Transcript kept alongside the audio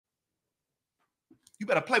You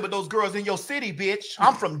better play with those girls in your city, bitch.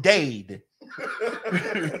 I'm from Dade.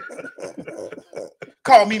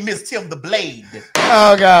 Call me Miss Tim the Blade.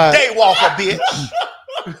 Oh, God. Day Walker, bitch.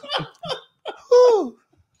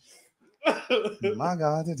 My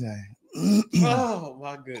God, today. Oh,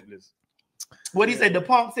 my goodness. What he said, the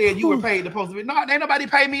punk said you were paid to post a video. No, ain't nobody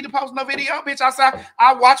paid me to post no video, bitch.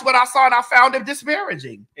 I watched what I saw and I found it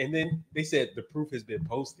disparaging. And then they said the proof has been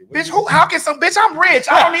posted. Bitch, how can some bitch? I'm rich.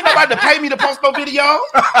 I don't need nobody to pay me to post no video.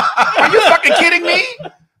 Are you fucking kidding me?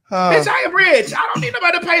 Bitch, I am rich. I don't need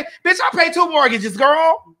nobody to pay. Bitch, I pay 2 mortgages,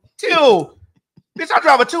 girl. 2. Bitch, I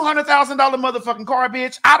drive a $200,000 motherfucking car,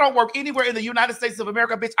 bitch. I don't work anywhere in the United States of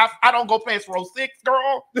America, bitch. I don't go past row 6,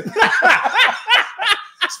 girl.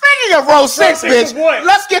 Speaking of row 6, bitch,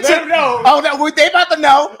 let's get to know. Oh, they about to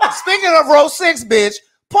know. Speaking of row 6, bitch,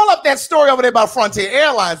 pull up that story over there about Frontier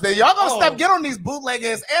Airlines. Then y'all gonna get on these bootleg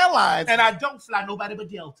ass airlines. And I don't fly nobody but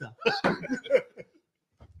Delta.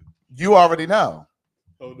 You already know.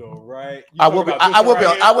 Oh no, right? I will be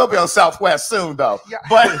on Southwest soon though. Yeah.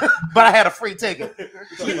 But I had a free ticket.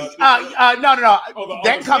 No.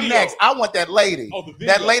 That come next. I want that lady.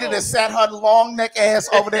 That lady that sat her long neck ass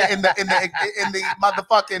over there in the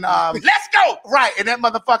motherfucking Let's go! Right, in that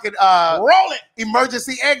motherfucking roll it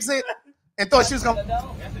emergency exit and thought she was gonna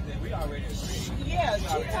Yeah,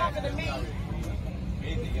 she's talking to me.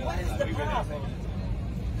 What is the problem?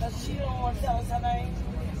 Because she don't want to tell us her name.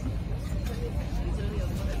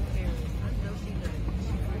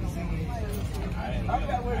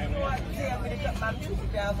 Okay, well, you don't have to tell me to cut my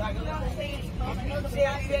music down so I can listen.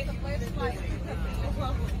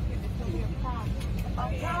 A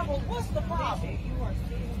problem? What's the problem?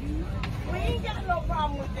 We ain't got no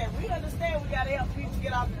problem with that. We understand we got to help people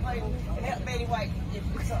get off the plane and help Betty White if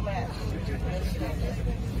something happens.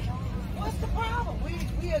 What's the problem?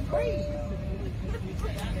 We agree.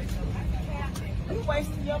 You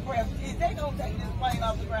wasting your breath. They gonna take this plane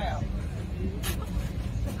off the ground.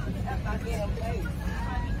 That's not damn place.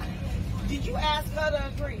 Did you ask her to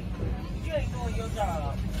agree? You ain't doing your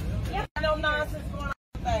job. Yeah, no nonsense going on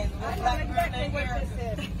with things. That's exactly what you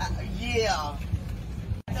said. Yeah.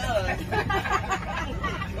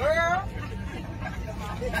 Girl.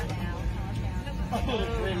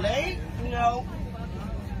 Relate? No.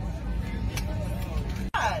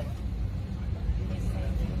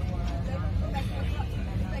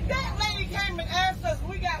 That lady came and asked us,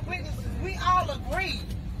 we got witnesses, we all agreed.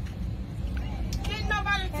 Didn't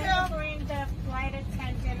nobody tell? Bring the flight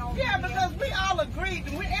attendant over. Yeah, because we all agreed,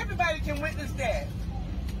 and everybody can witness that.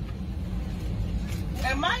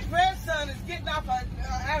 And my grandson is getting off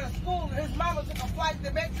out of school, and his mama took a flight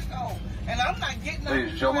to Mexico, and I'm not getting off.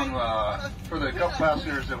 Ladies and gentlemen, for the couple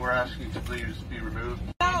passengers that we're asking to please be removed.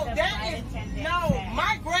 No,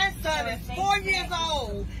 my grandson is 4 years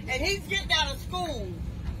old, and he's getting out of school.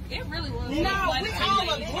 It really was. No, we all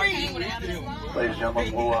agree. Ladies and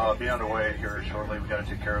gentlemen, we'll be underway here shortly. We've got to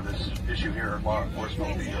take care of this issue here. Law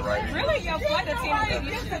enforcement will be arriving. Really, your flight attendant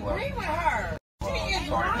disagree with her. She is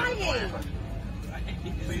lying.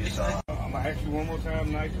 Please, I'm going to ask you one more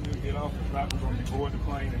time, nice to get off the clock. We're going to be boarding the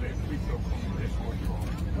plane and let the police go come and escort you on.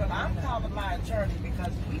 Well, I'm calling my attorney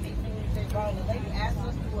because we didn't do anything wrong. The lady asked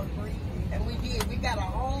us to agree, and we did. We got a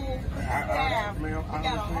whole staff. We got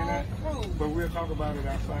a whole crew. But we'll talk about it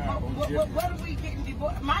outside. What are we getting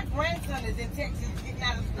divorced? My grandson is in Texas getting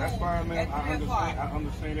out of school. That's fine, ma'am. I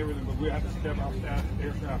understand everything, but we'll have to step outside the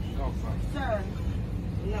aircraft and talk about it. Sir,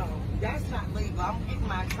 no, that's not legal. I'm getting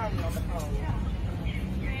my attorney on the phone.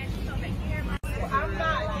 I'm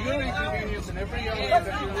not. You're inconvenienced and every other way that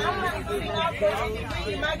you I'm not getting off the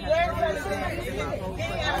my grandson is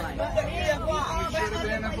getting out of the airport. You should have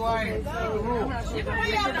been applying the rule. We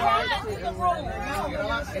applied to the rule.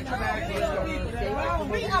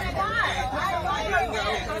 We applied.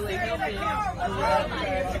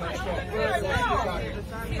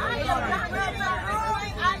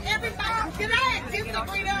 Everybody, can I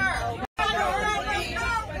disagree to her?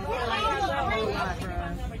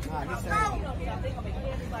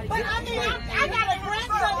 But I mean, I got a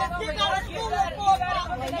grandson that's getting out of school at 4 o'clock.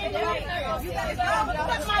 But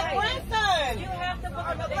my grandson. You have to book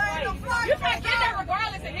another flight. You can't get that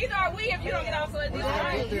regardless, and neither are we if you don't get off. So it's That's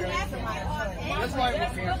why we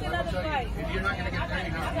can't. If you're not going to get paid,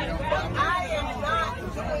 you don't. I am not.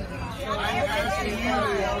 I'm asking you.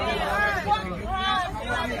 What crime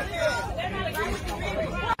did I commit?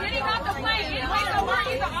 Getting off the plane anyway, so we're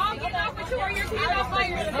either all getting off with you or you're getting off by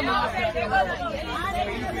yourself.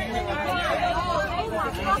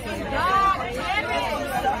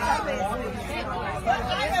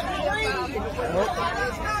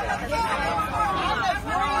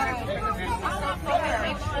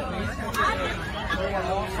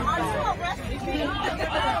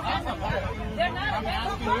 I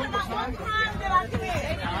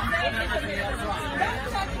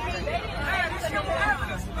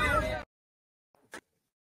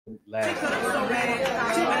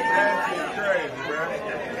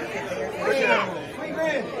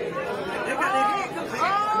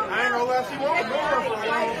ain't gonna lie, she won't go for a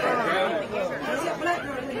long time.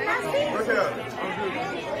 Look at her.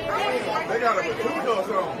 They got a batuta or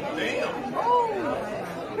something. Damn.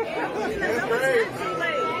 That's crazy.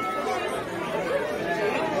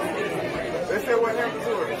 They said what happened to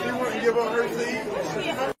her. She wouldn't give up her seat.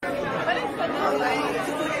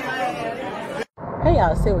 Hey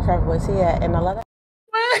y'all, see what Trevor was here and a lot of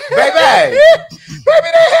Baby,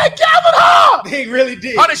 they had gathered her. They really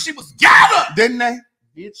did. Honey, she was gathered. Didn't they?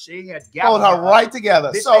 Bitch, she had Hold gathered her right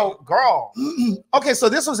together. Bitch, So, girl. okay, so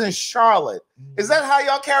this was in Charlotte. Is that how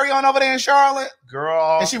y'all carry on over there in Charlotte?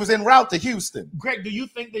 Girl. And she was en route to Houston. Greg, do you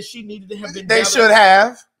think that she needed to have been They gathered? should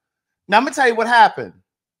have. Now, I'm going to tell you what happened.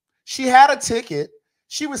 She had a ticket.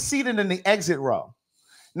 She was seated in the exit row.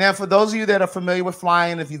 Now, for those of you that are familiar with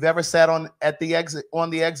flying, if you've ever sat on the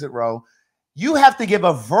exit row, you have to give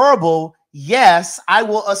a verbal yes, I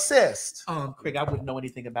will assist. Craig, I wouldn't know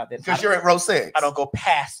anything about that. Because you're at row 6. I don't go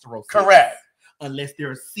past row 6. Correct. Unless there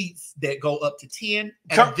are seats that go up to 10,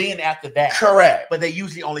 and then after that. Correct. But they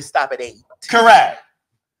usually only stop at 8. Correct.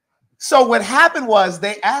 So what happened was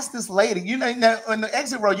they asked this lady, you know, in the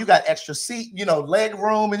exit row, you got extra seat, you know, leg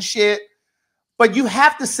room and shit. But you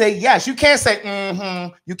have to say yes. You can't say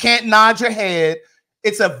mm-hmm. You can't nod your head.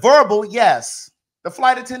 It's a verbal yes. The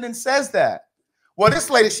flight attendant says that. Well, this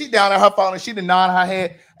lady, she down at her phone and she didn't nod her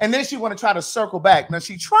head. And then she want to try to circle back. Now,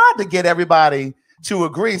 she tried to get everybody to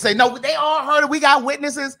agree and say, no, they all heard it. We got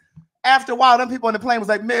witnesses. After a while, them people on the plane was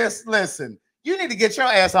like, miss, listen, you need to get your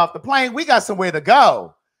ass off the plane. We got somewhere to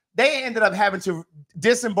go. They ended up having to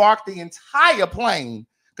disembark the entire plane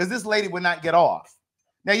because this lady would not get off.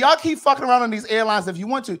 Now, y'all keep fucking around on these airlines. If you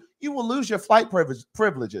want to, you will lose your flight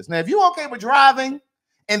privileges. Now, if you're okay with driving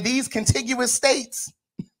in these contiguous states,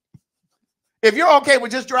 if you're okay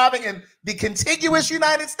with just driving in the contiguous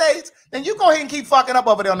United States, then you go ahead and keep fucking up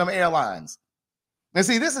over there on them airlines. And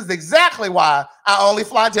see, this is exactly why I only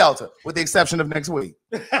fly Delta, with the exception of next week.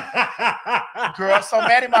 Girl, so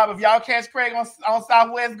Maddie Mob, if y'all catch Craig on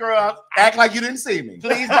Southwest, girl, act like you didn't see me.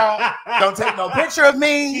 Please don't. Don't take no picture of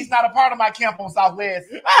me. He's not a part of my camp on Southwest.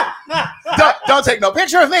 don't take no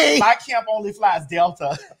picture of me. My camp only flies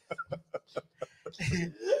Delta.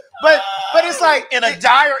 But it's like in a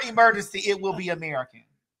dire emergency, it will be American.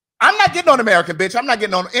 I'm not getting on American, bitch. I'm not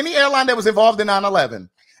getting on any airline that was involved in 9/11.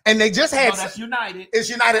 And they just had that's United. It's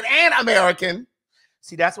United and American.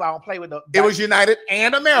 See, that's why I don't play with the. It was United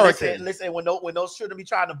and American. Listen, when those children be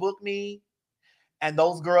trying to book me, and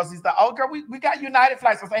those girls, he's like, "Oh, girl, we got United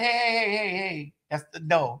flights." I say, "Hey, that's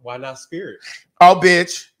no." Why not Spirit? Oh,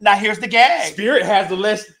 bitch. Now here's the gag. Spirit has the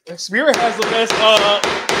less.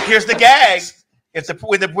 Here's the gag. If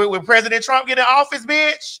when President Trump get in office,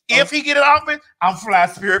 bitch, if he get in office, I'm flying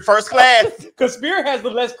Spirit first class. Because Spirit has the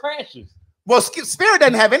less crashes. Well, Spirit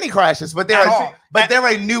doesn't have any crashes, but they're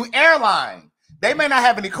a new airline. They may not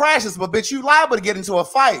have any crashes, but bitch, you liable to get into a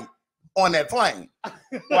fight on that plane.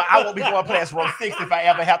 Well, I won't be going past row 6 if I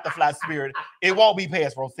ever have to fly Spirit. It won't be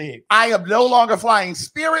past row 6. I am no longer flying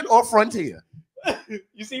Spirit or Frontier.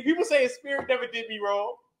 You see, people saying Spirit never did me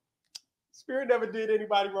wrong. Spirit never did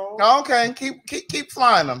anybody wrong. Okay, keep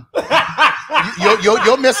flying them.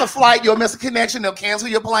 You'll miss a flight, you'll miss a connection, they'll cancel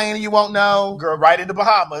your plane, and you won't know. Girl, right in the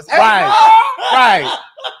Bahamas. Hey, right.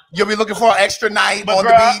 You'll be looking for an extra night on the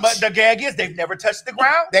beach. But the gag is they've never touched the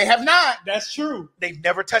ground. They have not. That's true. They've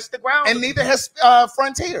never touched the ground, and neither has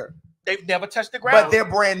Frontier. They've never touched the ground, but they're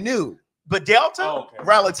brand new. But Delta,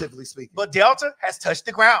 relatively speaking, but Delta has touched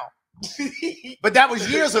the ground. But that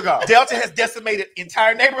was years ago. Delta has decimated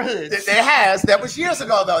entire neighborhoods. It has. That was years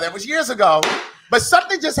ago, though. That was years ago. But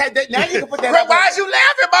something just had that. Now you can put that. Girl, why is you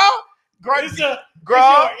laughing, Bob? It's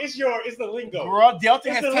the lingo. Girl,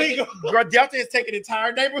 Delta has taken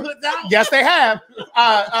entire neighborhoods out. Yes, they have.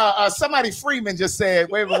 Somebody Freeman just said.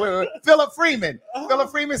 Wait. Philip Freeman. Philip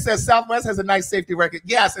Freeman says Southwest has a nice safety record.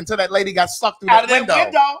 Yes, until that lady got sucked through that window.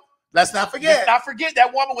 Let's not forget.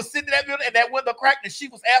 That woman was sitting in that building and that window cracked and she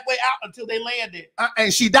was halfway out until they landed.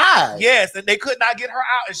 And she died. Yes, and they could not get her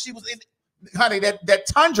out and she was in. Honey, that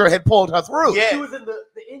Tundra had pulled her through. Yeah. She was in the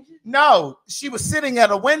engine? No, she was sitting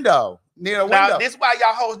at a window. Near a window. This is why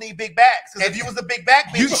y'all hoes need big backs. Because if you was a big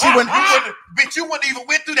back bitch, you wouldn't even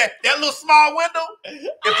went through that little small window. If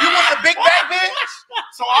you was a big back bitch,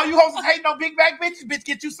 so all you hoes is hating on big back bitches, bitch,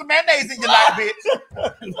 get you some mayonnaise in your life,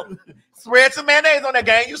 bitch. Spread some mayonnaise on that,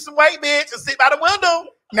 gain you some weight, bitch, and sit by the window.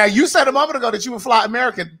 Now you said a moment ago that you would fly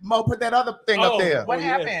American. Mo, put that other thing up there. What yeah.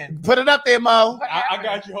 happened? Put it up there, Mo. I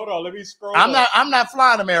got you. Hold on. Let me scroll. I'm not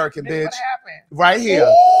flying American, bitch. What happened? Right here.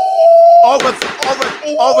 Over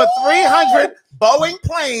 300 Boeing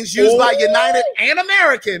planes used by United and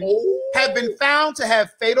American have been found to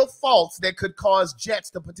have fatal faults that could cause jets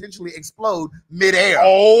to potentially explode midair.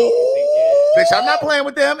 Bitch, I'm not playing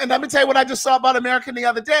with them. And let me tell you what I just saw about American the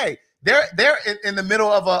other day. They're in the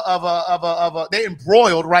middle of a they're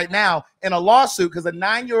embroiled right now in a lawsuit because a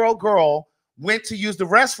 9-year-old girl went to use the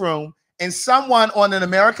restroom and someone on an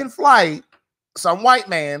American flight, some white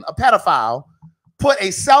man, a pedophile, put a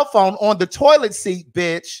cell phone on the toilet seat,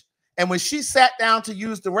 bitch. And when she sat down to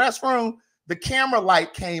use the restroom, the camera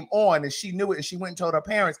light came on and she knew it and she went and told her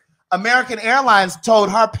parents. American Airlines told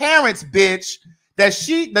her parents, bitch, that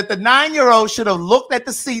the 9-year-old should have looked at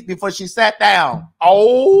the seat before she sat down.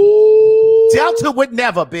 Delta would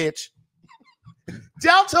never, bitch.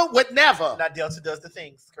 Delta would never. Now Delta does the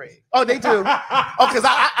things, Craig. Oh, they do. Oh, because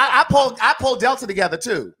I pulled Delta together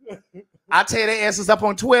too. I tear their asses up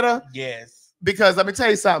on Twitter. Yes. Because let me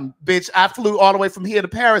tell you something, bitch. I flew all the way from here to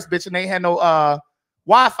Paris, bitch, and they had no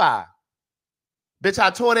Wi-Fi. Bitch,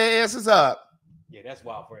 I tore their asses up. Yeah, that's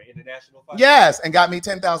wild for an international fight. Yes, and got me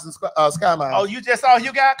 10,000 sky miles. Oh, you just all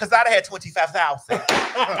you got? Because I'd have had 25,000.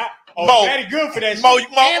 Oh, Mo, Matty good for that shit. Mo,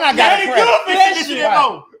 and I got Matty a good for that shit.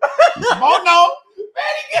 Mo. Mo, no.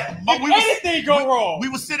 Mo, If anything go wrong. We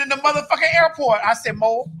was sitting in the motherfucking airport. I said,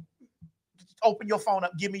 Mo, open your phone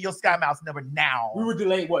up. Give me your Sky Mouse number now. We were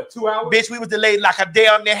delayed, what, 2 hours? Bitch, we was delayed like a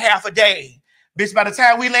damn near half a day. Bitch, by the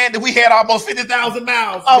time we landed, we had almost 50,000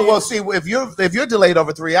 miles. Oh, bitch. well, see, if you're delayed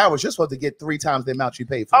over 3 hours, you're supposed to get 3 times the amount you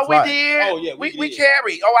paid for the Oh, we flight. did. Oh, yeah, we did.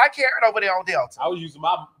 carried. Oh, I carried over there on Delta. I was using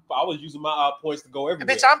my points to go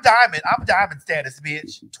everywhere. Bitch, I'm diamond. I'm diamond status,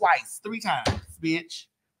 bitch. Twice, 3 times, bitch.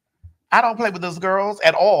 I don't play with those girls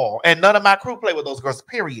at all, and none of my crew play with those girls.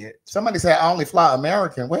 Period. Somebody said I only fly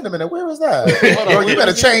American. Wait a minute, where is that? Girl, you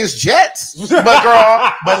better change jets. But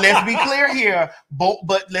girl, but let's be clear here.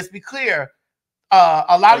 But let's be clear.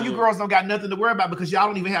 A lot of you girls don't got nothing to worry about because y'all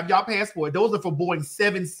don't even have y'all passport. Those are for Boeing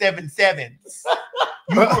 777s.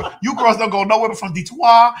 You girls don't go nowhere from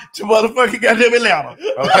Detroit to motherfucking goddamn Atlanta.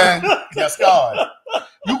 Okay, that's God.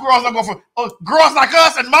 You girls don't go from girls like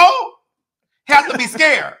us and Mo have to be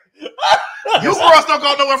scared. You girls don't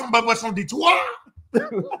go nowhere from Detroit.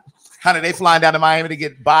 Honey, they flying down to Miami to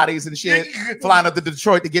get bodies and shit. Flying up to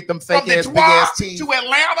Detroit to get them fake ass big ass teeth. To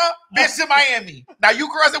Atlanta, bitch, to Miami. Now you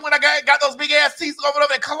girls that when I got those big ass teeth over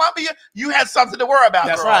there in Columbia, you had something to worry about.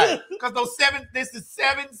 That's girl. right. Because this is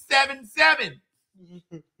 777.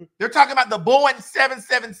 They're talking about the Boeing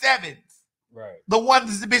 777s. Right. The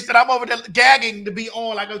ones, the bitch that I'm over there gagging to be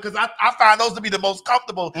on, like, because I find those to be the most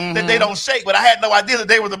comfortable that they don't shake. But I had no idea that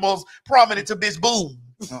they were the most prominent to bitch boom.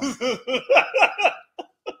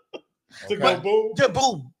 To go boom. To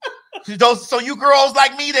boom. So you girls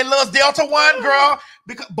like me that loves Delta One, girl,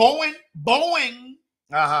 because Boeing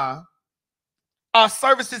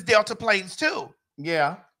services Delta planes too.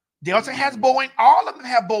 Yeah. Delta has Boeing. All of them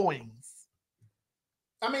have Boeings.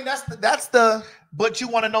 I mean, that's the. But you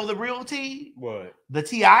want to know the real tea? What? The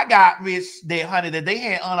tea I got, Rich, that they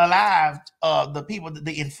had unalived the people,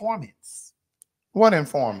 the informants. What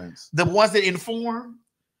informants? The ones that inform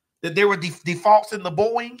that there were defaults in the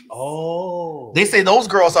Boeing. Oh. They say those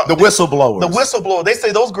girls are The whistleblowers. The whistleblower. They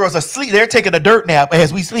say those girls are asleep. They're taking a dirt nap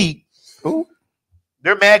as we sleep. Who?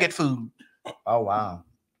 They're maggot food. Oh, wow.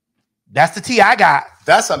 That's the tea I got.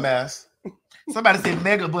 That's a mess. Somebody said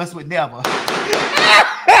mega bus would never.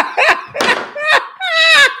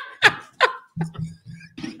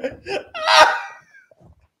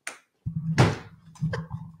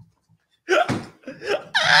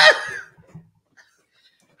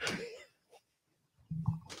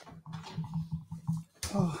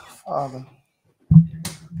 Oh, Father.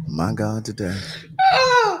 My God, today. My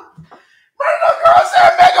little girl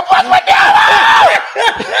said mega bus would never.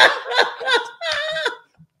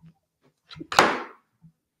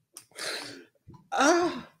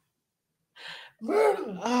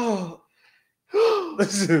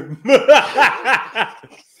 Listen.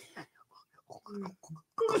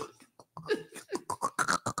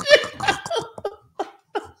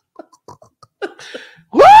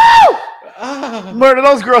 Woo! Murder,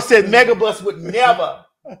 those girls said Megabus would never.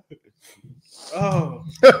 Oh.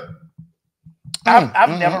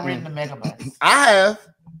 I've never ridden a Megabus. I have.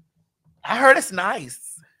 I heard it's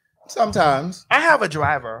nice. Sometimes. I have a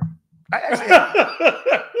driver.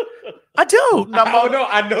 I do. No,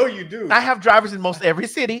 I know you do. I have drivers in most every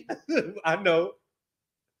city. I know.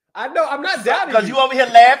 I'm not doubting Because you over here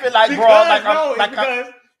laughing like, because, bro, like, no, like because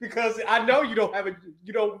Because I know you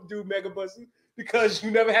don't do mega buses because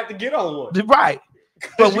you never have to get on one. Right.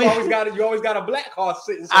 But you always got a black car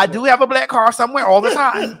sitting somewhere. I do have a black car somewhere all the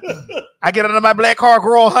time. I get out of my black car,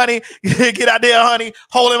 girl, honey. Get out there, honey.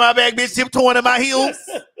 Holding my bag, bitch, tiptoeing in my heels.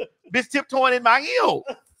 Bitch, tiptoeing in my heel.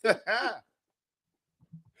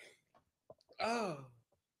 Oh.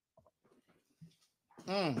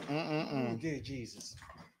 Dear Jesus.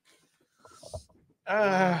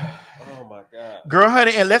 Oh my God. Girl,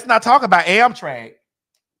 honey, and let's not talk about Amtrak.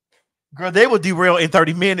 Girl, they will derail in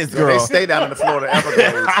 30 minutes, girl. They stay down in the Florida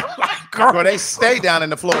Everglades. Girl, they stay down in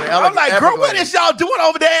the Florida Everglades. I'm like, girl, what is y'all doing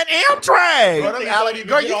over there in Amtrak?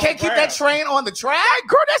 Girl, you can't keep that train on the track.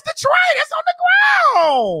 Girl, that's the train. That's on the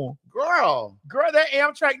ground. Girl, that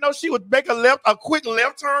Amtrak, no, she would make a quick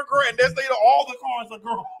left turn, girl, and that's later all the cars are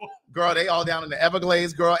girl. Girl, they all down in the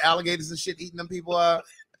Everglades, girl. Alligators and shit eating them people up.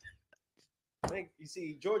 I think you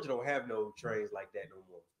see, Georgia don't have no trains like that no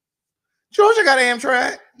more. Georgia got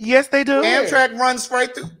Amtrak. Yes, they do. Amtrak runs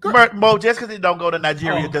straight through. Mo, just because it don't go to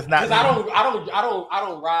Nigeria does not. Because I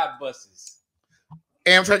don't ride buses.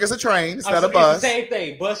 Amtrak is a train. It's not a bus. It's the same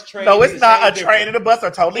thing. Bus, train. No, it's not. A train and a bus are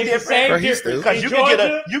totally different. Because you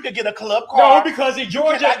can get a club car. No, because in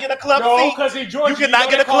Georgia, you cannot get a club seat. No, because in Georgia, you cannot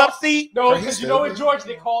get a club seat. No, because in Georgia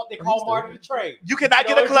they call Martin the train. You cannot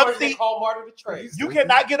get a club seat. They call Martin the train. You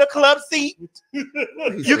cannot get a club seat.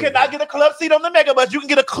 You cannot get a club seat on the mega bus. You can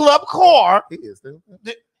get a club car. He is, dude.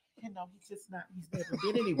 You know, he's never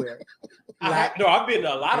been anywhere. I've been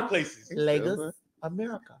to a lot of places. Lagos,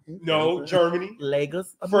 America. No, Germany.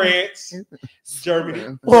 Lagos, France.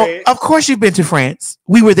 Germany. Well, France. of course you've been to France.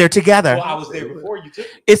 We were there together. Well, I was there before you took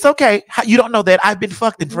me. It's okay. You don't know that. I've been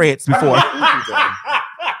fucked in France before.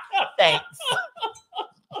 Thanks.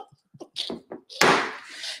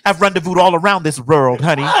 I've rendezvoused all around this world,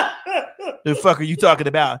 honey. The fuck are you talking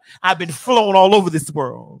about? I've been flown all over this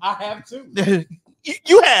world. I have too.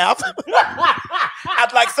 You have.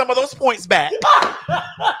 I'd like some of those points back.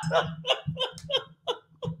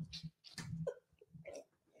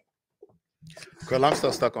 Girl, I'm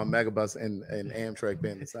still stuck on Megabus and Amtrak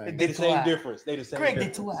being the same. They the same difference. They the same Greg,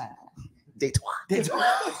 difference.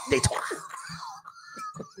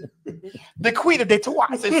 The queen of Detroit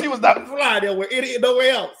said she was not flying there with any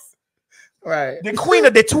nowhere else. Right. The queen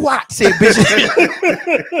of Detroit said, bitch.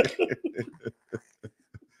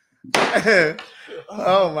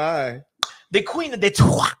 Oh my. The queen of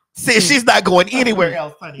Detroit said she's not going anywhere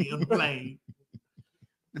else, honey, on the plane.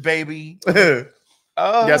 Baby.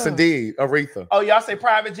 Yes, indeed. Aretha. Oh, y'all say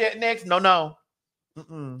private jet next? No.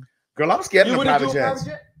 Girl, I'm scared of the private jets.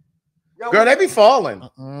 Girl, they be falling.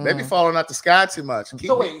 They be falling out the sky too much.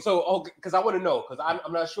 Because I want to know, because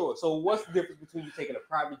I'm not sure. So what's the difference between you taking a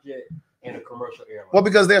private jet and a commercial airline? Well,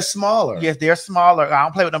 because they're smaller. Yes, they're smaller. I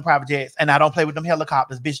don't play with them private jets, and I don't play with them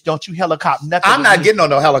helicopters. Bitch, don't you helicopter nothing. I'm not getting on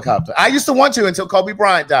no helicopter. I used to want to until Kobe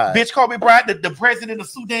Bryant died. Bitch, Kobe Bryant, the president of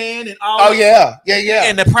Sudan, and all. Oh, yeah.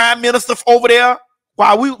 And the prime minister over there.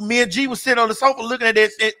 While me and G was sitting on the sofa looking at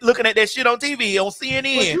that shit on TV on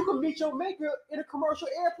CNN. But you can meet your maker in a commercial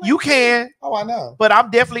airplane. You can. Oh, I know. But I'm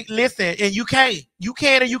definitely listen, and you can't. You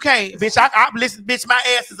can and you can't. Bitch, I listen, bitch, my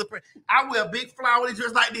ass is I wear a big flowery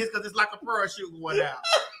dress like this because it's like a parachute going down.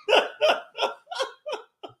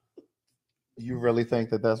 You really think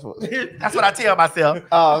that's what that's what I tell myself.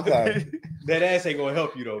 Oh, okay. That ass ain't gonna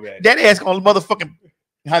help you though, man. That ass gonna motherfucking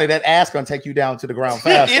honey, that ass gonna take you down to the ground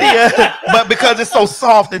fast. Idiot. But because it's so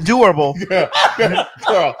soft and durable. Girl,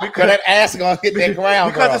 because that ass gonna hit that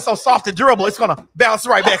ground. Because it's so soft and durable, it's gonna bounce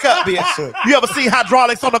right back up, bitch. You ever seen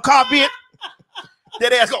hydraulics on the car, bitch?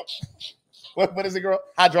 That ass go. What is it, girl?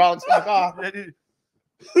 Hydraulics on the car.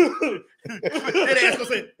 That ass go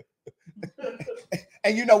say.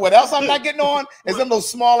 And you know what else I'm not getting on? Is them little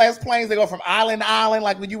small ass planes. They go from island to island,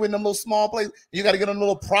 like when you in them little small planes. You got to get on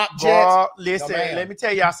little prop jets. Girl, listen, let me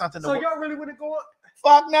tell y'all something. So y'all really want to go on?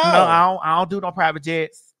 Fuck no. No, I don't do no private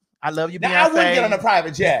jets. I love you, Beyonce. Now, I wouldn't get on a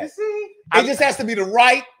private jet. You see? It just has to be the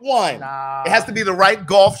right one. Nah. It has to be the right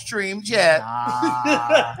Gulfstream jet.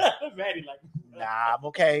 Nah, Maddie, I'm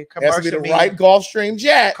okay. It has to be the right Gulfstream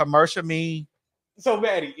jet. Commercial me. So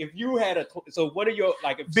Maddie, if you had what are your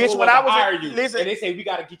if bitch? When I was hire you, listen, and they say we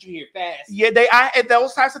got to get you here fast. Yeah, and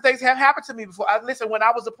those types of things have happened to me before. Listen, when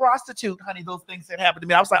I was a prostitute, honey, those things had happened to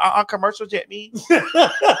me. I was like, commercial jet me.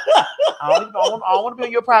 I don't want to be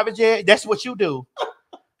on your private jet. That's what you do.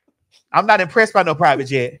 I'm not impressed by no private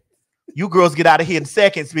jet. You girls get out of here in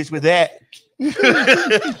seconds, bitch. With that,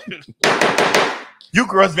 you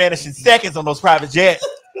girls vanish in seconds on those private jets.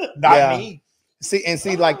 Not me.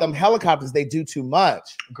 See, like them helicopters, they do too much.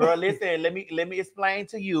 Girl, listen, let me explain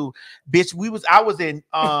to you, bitch. I was in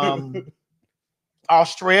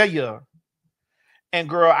Australia. And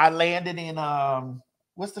girl, I landed in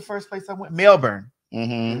what's the first place I went? Melbourne.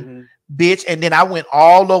 Bitch. And then I went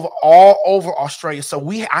all over Australia. So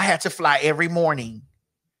I had to fly every morning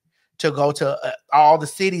to go to all the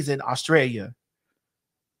cities in Australia.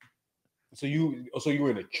 So you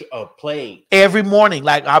were in a plane every morning.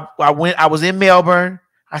 Like I was in Melbourne.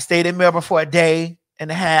 I stayed in Melbourne for a day and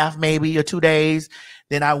a half, maybe, or 2 days.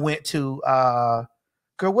 Then I went to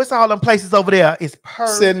girl, what's all them places over there? It's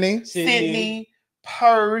Perth, Sydney,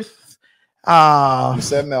 Perth. You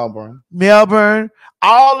said Melbourne.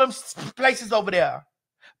 All them places over there.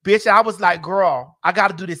 Bitch, I was like, girl, I got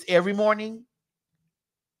to do this every morning.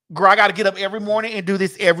 Girl, I got to get up every morning and do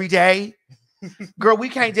this every day. Girl, we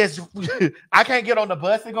can't just, I can't get on the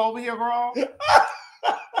bus and go over here, girl.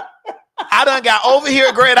 I done got over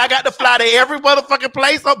here, girl, and I got to fly to every motherfucking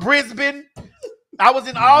place of Brisbane. I was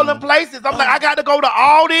in all them places. I'm like, I got to go to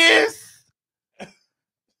all this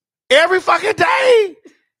every fucking day.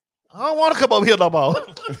 I don't want to come over here no more.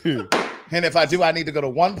 And if I do, I need to go to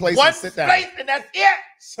one place and sit down. And that's it.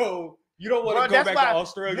 So you don't want to go back to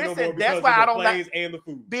Australia no more because of the planes and the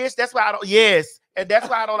food. Bitch, that's why I don't. Yes, and that's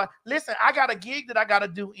why I don't like. Listen, I got a gig that I got to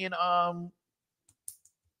do in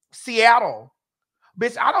Seattle.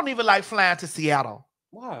 Bitch, I don't even like flying to Seattle.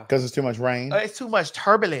 Why? Because it's too much rain. It's too much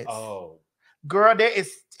turbulence. Oh, girl,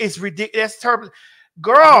 it's ridiculous. Turbulence.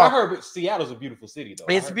 Girl, I heard Seattle's a beautiful city though.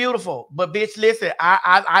 It's beautiful, but bitch, listen,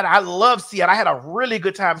 I love Seattle. I had a really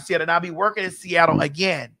good time in Seattle, and I'll be working in Seattle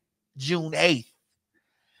again June 8th.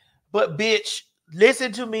 But bitch,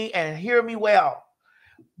 listen to me and hear me well.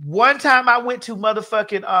 One time I went to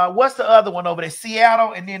motherfucking what's the other one over there?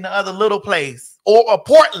 Seattle, and then the other little place or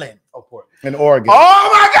Portland. Oh, Portland in Oregon. Oh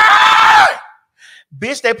my God,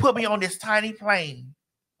 bitch! They put me on this tiny plane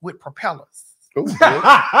with propellers. Ooh,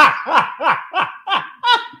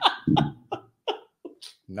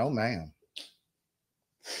 no, ma'am.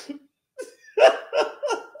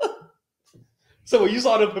 So when you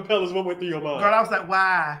saw the propellers, what went through your mind? Girl, I was like,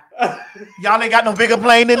 why? Y'all ain't got no bigger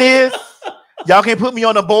plane than this? Y'all can't put me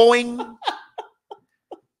on a Boeing?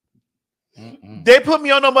 They put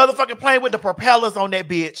me on no motherfucking plane with the propellers on that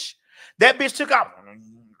bitch. That bitch took off.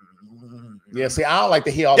 Yeah, see, I don't like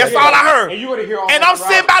to hear all that. That's all I heard. And you want to hear all and I'm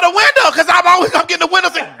sitting by the window because I'm getting the window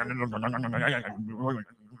thing.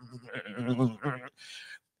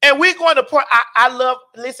 And we're going to Port. I love,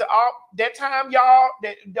 listen, all that time, y'all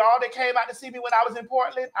that came out to see me when I was in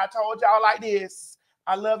Portland, I told y'all like this.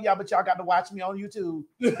 I love y'all, but y'all got to watch me on YouTube.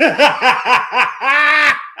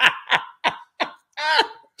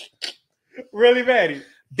 Really, Maddie?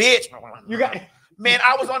 Bitch. You got... Man,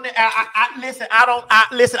 I was on there.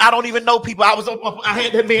 I don't even know people. I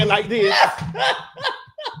had that man like this.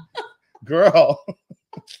 Girl,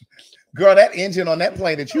 that engine on that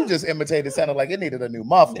plane that you just imitated sounded like it needed a new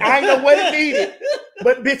muffler. I know what it needed.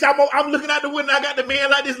 But bitch, I'm looking out the window. I got the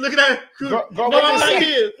man like this looking at it. Girl,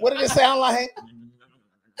 what did it sound like?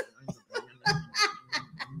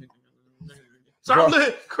 So I'm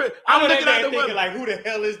looking out the window like, who the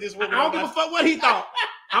hell is this woman? I don't give a fuck what he thought.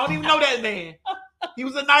 I don't even know that man. He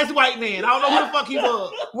was a nice white man. I don't know who the fuck he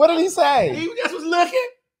was. What did he say? He just was looking.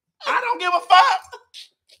 I don't give a fuck.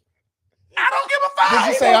 I don't give a fuck. Did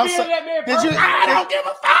you say I'm sorry? I don't give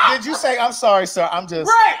a fuck. Did you say I'm sorry, sir? I'm just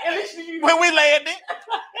right. At least when we landed.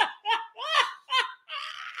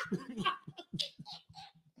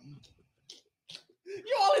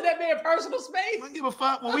 You all in that man's personal space. I don't give a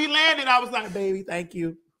fuck. When we landed, I was like, baby, thank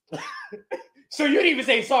you. So you didn't even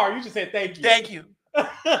say sorry. You just said thank you. Thank you.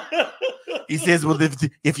 He says, well,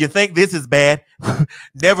 if you think this is bad,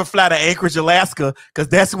 never fly to Anchorage, Alaska, because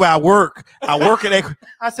that's where I work. I work at Anchorage.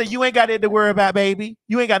 I said, you ain't got anything to worry about, baby.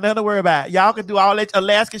 You ain't got nothing to worry about. Y'all can do all that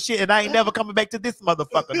Alaska shit, and I ain't never coming back to this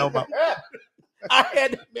motherfucker no more. I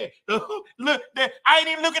had that man. Look, I ain't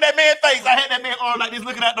even looking at that man's face. I had that man on like this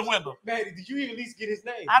looking out the window. Man, did you at least get his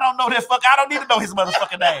name? I don't know that fuck. I don't need to know his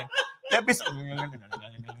motherfucking name. That bitch.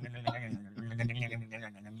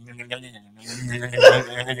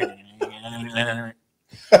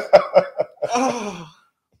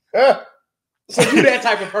 So you that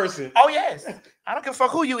type of person? Oh yes. I don't give a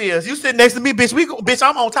fuck who you is. You sitting next to me, bitch. Bitch,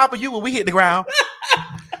 I'm on top of you when we hit the ground.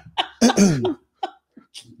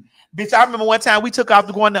 Bitch, I remember one time we took off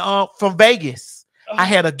going to from Vegas. I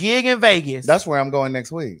had a gig in Vegas. That's where I'm going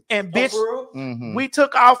next week. And bitch, we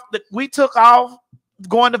took off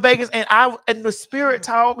going to Vegas, and the spirit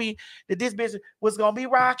told me that this bitch was gonna be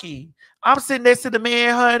rocky. I'm sitting next to the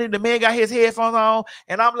man, honey. The man got his headphones on,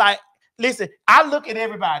 and I'm like, listen, I look at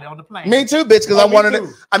everybody on the plane. Me too, bitch, because I'm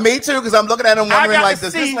wondering. Me too, because I'm looking at him wondering, like,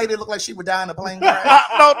 does this lady look like she would die in a plane crash?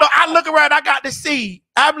 No, I look around. I got to see.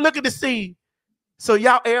 I'm looking to see. So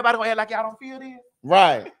y'all, everybody gonna act like y'all don't feel this?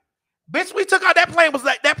 Right. Bitch, we took out that plane was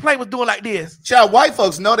like that plane was doing like this. Child, white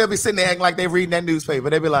folks know they'll be sitting there acting like they reading that newspaper.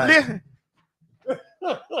 They be like,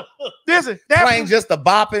 listen, that plane just a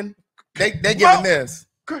bopping. They giving this.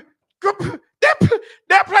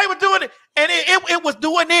 That plane was doing it, and it was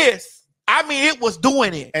doing this. I mean, it was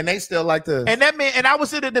doing it. And they still like this. And that man, and I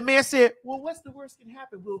was sitting there, the man said, well, what's the worst can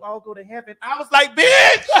happen? We'll all go to heaven. I was like,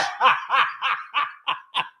 bitch,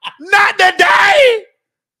 not today.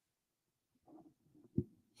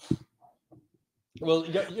 Well,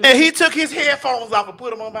 and he took his headphones off and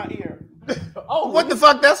put them on my ear. Oh, what the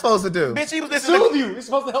fuck that's supposed to do? Bitch, he was listening soothe you. It's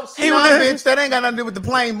supposed to help soothe you. Bitch, that ain't got nothing to do with the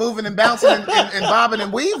plane moving and bouncing and bobbing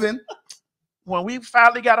and weaving. When we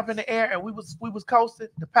finally got up in the air and we was coasting,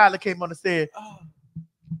 the pilot came on and said,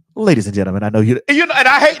 ladies and gentlemen, I know you know, and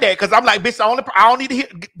I hate that because I'm like, bitch, I don't need to hear,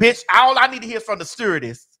 bitch, all I need to hear is from the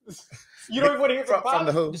stewardess. You don't even want to hear from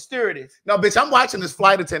the who? The stewardess. No, bitch, I'm watching this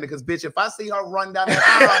flight attendant because, bitch, if I see her run down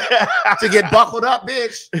that aisle to get buckled up,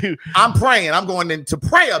 bitch, I'm praying. I'm going into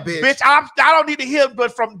prayer, bitch. Bitch, I don't need to hear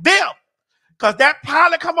but from them. Because that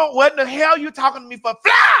pilot come on, what the hell you talking to me for?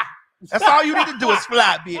 Fly! That's all you need to do is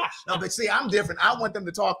fly, bitch. No, but see, I'm different. I want them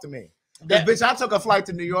to talk to me. Bitch, I took a flight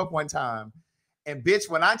to New York one time. And bitch,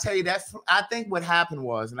 when I tell you that, I think what happened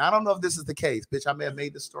was, and I don't know if this is the case, bitch, I may have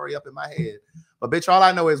made the story up in my head. But bitch, all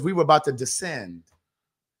I know is we were about to descend.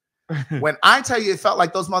 When I tell you it felt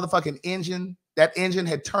like those motherfucking that engine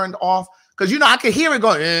had turned off. Because, you know, I could hear it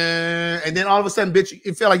going, and then all of a sudden, bitch,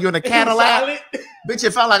 it felt like you're in a Cadillac. Bitch,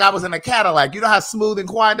 it felt like I was in a Cadillac. You know how smooth and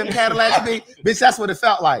quiet them Cadillacs be? Bitch, that's what it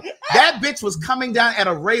felt like. That bitch was coming down at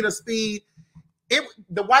a rate of speed.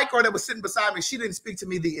 The white girl that was sitting beside me, she didn't speak to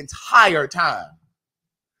me the entire time.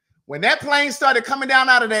 When that plane started coming down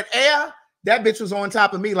out of that air, that bitch was on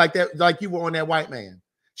top of me like that, like you were on that white man.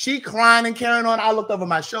 She crying and carrying on. I looked over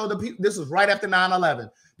my shoulder. This was right after 9/11.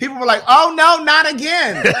 People were like, "Oh no, not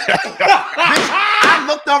again!" I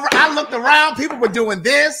looked over. I looked around. People were doing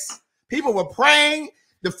this. People were praying.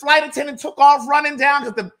 The flight attendant took off running down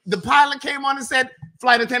because the pilot came on and said,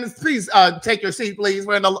 "Flight attendants, please take your seat, please."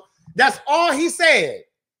 That's all he said.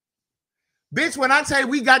 Bitch, when I tell you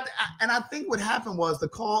we got, and I think what happened was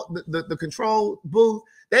the control booth,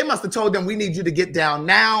 they must have told them we need you to get down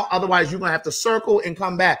now. Otherwise, you're going to have to circle and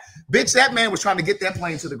come back. Bitch, that man was trying to get that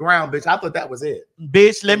plane to the ground, bitch. I thought that was it.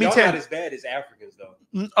 Bitch, let me tell you. Not as bad as Africans,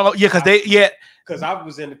 though. Oh, yeah, because because I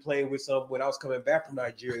was in the plane with some, when I was coming back from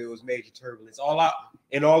Nigeria, it was major turbulence.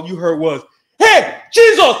 All you heard was, "Hey,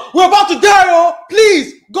 Jesus, we're about to die, oh,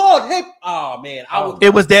 please, God, help." Oh, man.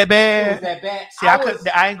 It was that bad? It was that bad. See,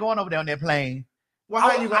 I ain't going over there on that plane. Well,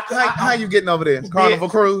 how you getting over there? Carnival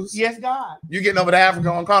cruise? Yes, God. You getting over to Africa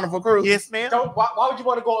on Carnival cruise? Yes, ma'am. Why would you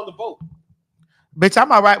want to go on the boat? Bitch, I'm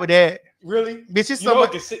all right with that. Really? Bitch, it's so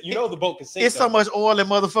much. You know the boat can sink. It's so much oil and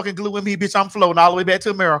motherfucking glue in me, bitch. I'm floating all the way back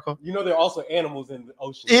to America. You know there are also animals in the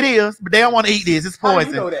ocean. It is, but they don't want to eat this. It's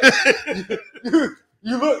poison. How do you know that?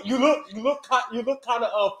 you look kind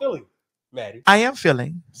of feeling, Maddie. I am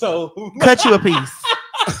feeling. So cut you a piece.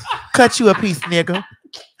 Cut you a piece, nigga.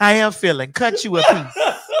 I am feeling. Cut you a piece.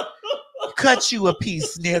 Cut you a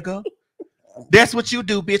piece, nigga. That's what you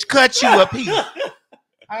do, bitch. Cut you a piece.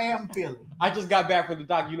 I am feeling. I just got back from the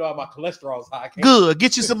doctor. You know how my cholesterol's high. Good.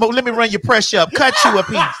 Get you some more. Let me run your pressure up. Cut you a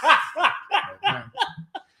piece.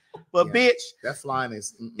 But yeah, bitch, that flying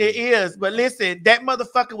is it is. But listen, that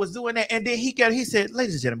motherfucker was doing that, and then he said,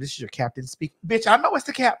 "Ladies and gentlemen, this is your captain speaking." Bitch, I know it's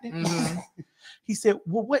the captain. Mm-hmm. He said,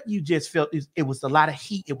 "Well, what you just felt is it was a lot of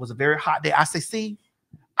heat. It was a very hot day." I said, "See."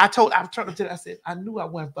 I turned to I said, I knew I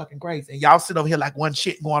wasn't fucking crazy. And y'all sit over here like one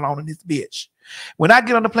shit going on in this bitch. When I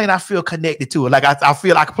get on the plane, I feel connected to it. Like I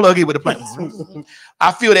feel like I plug in with the plane.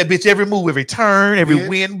 I feel that bitch every move, every turn, every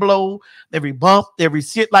wind blow, every bump, every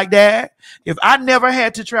shit like that. If I never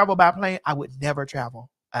had to travel by plane, I would never travel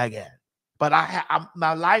again. But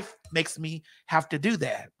my life makes me have to do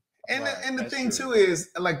that. And the thing too is,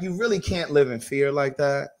 like, you really can't live in fear like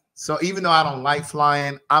that. So even though I don't like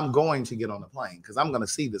flying, I'm going to get on the plane because I'm going to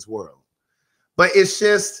see this world. But it's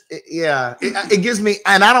just, it gives me,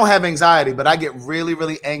 and I don't have anxiety, but I get really,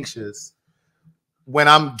 really anxious when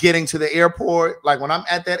I'm getting to the airport. Like when I'm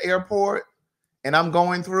at that airport and I'm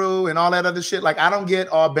going through and all that other shit. Like I don't get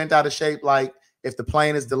all bent out of shape. Like if the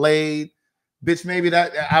plane is delayed, bitch, maybe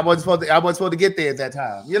that I wasn't supposed to get there at that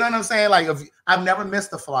time. You know what I'm saying? Like I've never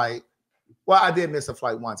missed a flight. Well, I did miss a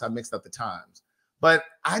flight once. I mixed up the times. But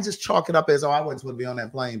I just chalk it up as, I wasn't supposed to be on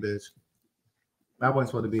that plane, bitch. I wasn't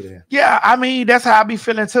supposed to be there. Yeah, I mean, that's how I be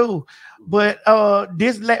feeling too. But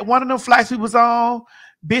one of them flights we was on,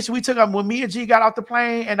 Bitch, we took up when me and G got off the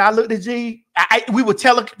plane, and I looked at G. We were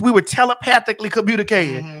telepathically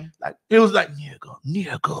communicating. Mm-hmm. Like it was like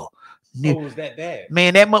nigga. Oh, was that bad?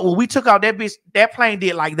 Man, when we took out that bitch, that plane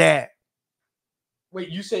did like that. Wait,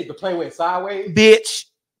 you said the plane went sideways? Bitch,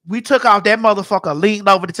 we took off that motherfucker, leaned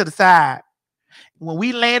over to the side. When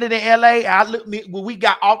we landed in LA, when we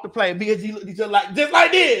got off the plane, me and G looked at each other like just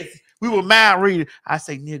like this. We were mind reading. I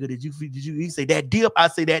say, nigga, did you? He say that dip. I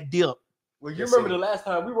say that dip. Well, you remember the last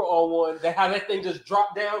time we were on one, how that thing just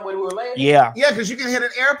dropped down when we were landing? Yeah. Yeah, because you can hit an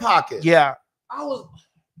air pocket. Yeah.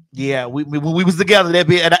 Yeah, we was together that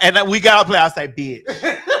bit, and we got off the plane. I say, bitch.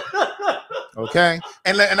 Okay,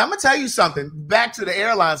 and I'm gonna tell you something. Back to the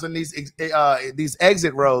airlines and these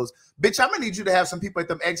exit rows, bitch. I'm gonna need you to have some people at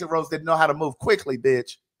them exit rows that know how to move quickly,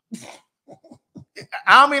 bitch.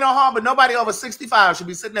 I don't mean no harm, but nobody over 65 should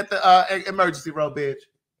be sitting at the emergency row, bitch.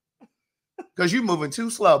 Because you moving too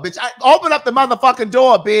slow, bitch. Open up the motherfucking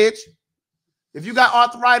door, bitch. If you got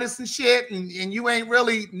arthritis and shit, and you ain't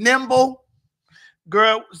really nimble,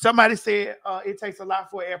 girl. Somebody said it takes a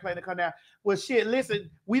lot for an airplane to come down. Well, shit, listen,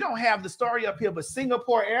 we don't have the story up here, but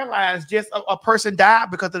Singapore Airlines, just a person died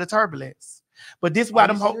because of the turbulence. But this is why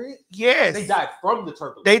yes. They died from the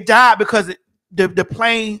turbulence. They died because the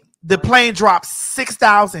plane dropped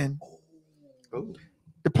 6,000.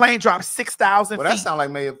 The plane dropped 6,000 Well, that sounds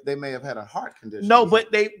like they may have had a heart condition. No, but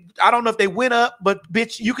I don't know if they went up, but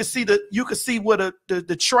bitch, you could see where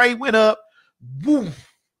the tray went up. Boom.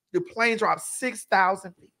 The plane dropped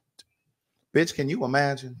 6,000 feet. Bitch, can you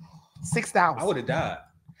imagine? 6,000. I would have died.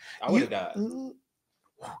 I would have died.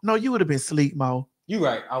 No, you would have been asleep, Mo. You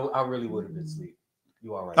right. I really would have been asleep.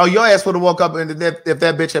 You all right. Oh, your ass would have woke up and if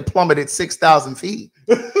that bitch had plummeted 6,000 feet.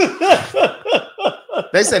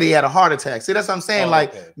 They said he had a heart attack. See, that's what I'm saying.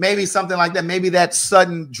 Maybe something like that. Maybe that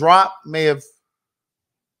sudden drop may have.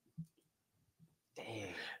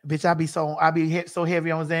 Bitch, I be so heavy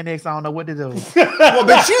on Xanax, I don't know what to do. Well,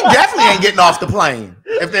 bitch, you definitely ain't getting off the plane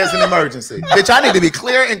if there's an emergency. Bitch, I need to be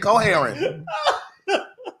clear and coherent.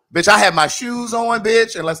 Bitch, I have my shoes on,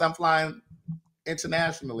 bitch, unless I'm flying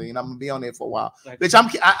internationally and I'm gonna be on there for a while. Bitch,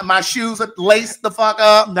 my shoes are laced the fuck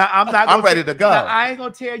up. No, I'm ready to go. Now, I ain't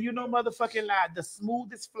gonna tell you no motherfucking lie. The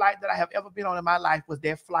smoothest flight that I have ever been on in my life was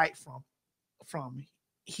that flight from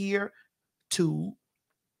here to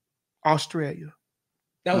Australia.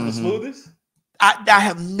 That was the smoothest? I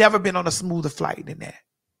have never been on a smoother flight than that.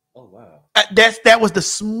 Oh, wow. That was the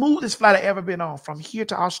smoothest flight I ever been on from here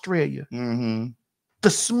to Australia. Mm-hmm. The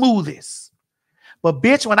smoothest. But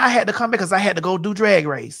bitch, when I had to come back, because I had to go do drag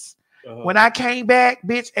race. When I came back,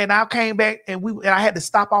 bitch, and I came back and I had to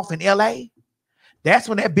stop off in LA. That's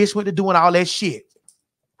when that bitch went to doing all that shit.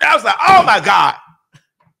 I was like, oh my God.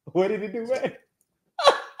 What did he do, man?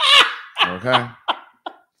 Okay.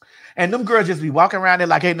 And them girls just be walking around there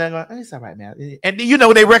like, hey, nothing. It's all right, man. And you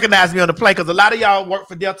know, they recognize me on the plane because a lot of y'all work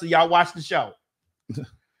for Delta. Y'all watch the show.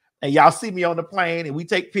 And y'all see me on the plane and we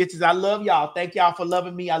take pictures. I love y'all. Thank y'all for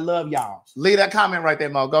loving me. I love y'all. Leave that comment right there,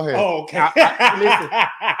 Mo. Go ahead. Oh, okay.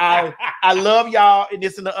 I love y'all and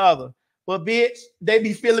this and the other. But bitch, they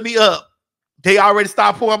be filling me up. They already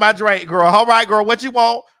stopped pouring my drink, girl. All right, girl, what you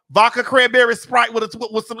want? Vodka, cranberry, Sprite with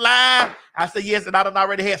some lime. I said yes, and I done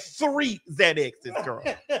already had 3 Xanaxes, girl.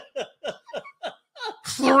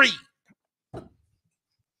 3.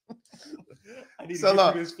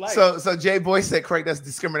 So Jay Boy said, "Craig, that's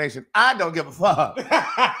discrimination." I don't give a fuck.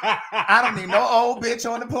 I don't need no old bitch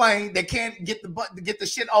on the plane that can't get the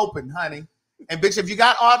shit open, honey. And bitch, if you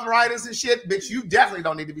got arthritis and shit, bitch, you definitely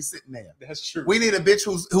don't need to be sitting there. That's true. We need a bitch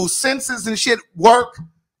whose senses and shit work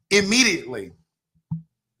immediately.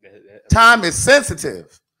 Time is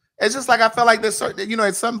sensitive. It's just like I feel like there's certain,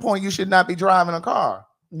 at some point you should not be driving a car.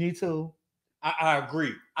 Me too. I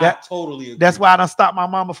agree. I totally agree. That's why I done stopped my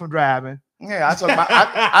mama from driving. Yeah, I took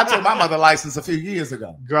my mother license a few years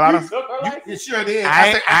ago. Girl, you sure did.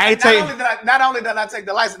 Not only did I take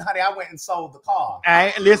the license, honey, I went and sold the car.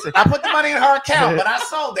 Listen. I put the money in her account, but I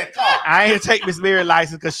sold that car. I ain't take Miss Mary's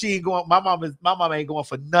license because she ain't going. My mama ain't going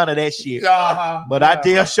for none of that shit. But I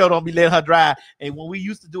damn sure don't be letting her drive. And when we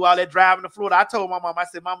used to do all that driving to Florida, I told my mom, I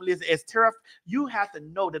said, Mama, listen, as terrified, you have to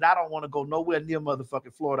know that I don't want to go nowhere near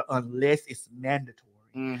motherfucking Florida unless it's mandatory.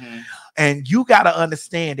 Mm-hmm. And you got to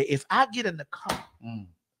understand that if I get in the car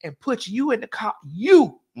and put you in the car,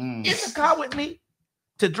 in the car with me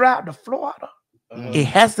to drive to Florida, it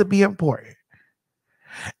has to be important.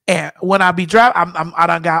 And when I be driving, I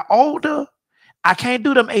done got older. I can't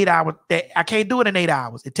do them 8 hours. I can't do it in 8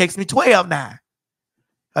 hours. It takes me 12 now.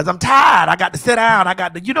 Because I'm tired. I got to sit down. I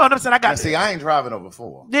got to, you know what I'm saying? I ain't driving over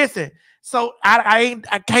 4. Listen, so I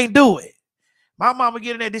can't do it. My mama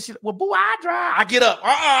get in there. This shit. Well, boo, I drive. I get up.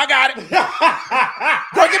 I got it.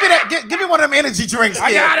 Girl, give me that. Give me one of them energy drinks.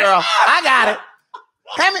 I got it. Girl. I got it.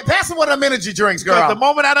 Pass me one of them energy drinks, girl. The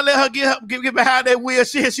moment I done let her get behind that wheel,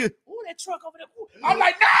 she, ooh, that truck over there. Ooh. I'm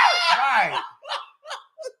like, no. Right.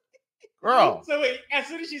 Girl. So wait, as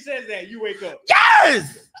soon as she says that, you wake up.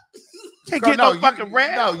 Yes. Can't Girl, get no fucking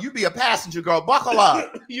rap. No, you be a passenger, girl. Buckle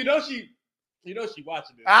up. You know she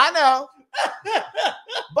watching this. I know.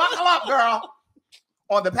 Buckle up, girl.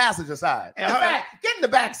 On the passenger side. And Get in the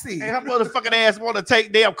back seat. And her motherfucking ass want to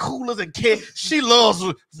take damn coolers and kegs. She loves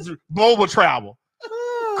mobile travel.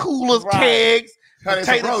 Coolers, kegs, It's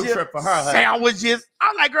a road trip for her. sandwiches.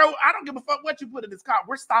 I'm like, girl, I don't give a fuck what you put in this car.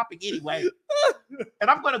 We're stopping anyway. And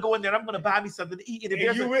I'm going to go in there and I'm going to buy me something to eat.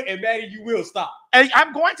 And Maddie, you will stop. And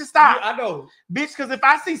I'm going to stop. I know. Bitch, because if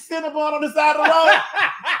I see Cinnabon on the side of the road.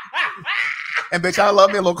 And bitch, I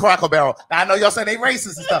love me a little Cracker Barrel. Now, I know y'all say they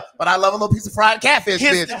racist and stuff, but I love a little piece of fried catfish,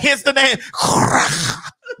 bitch. Hence the name.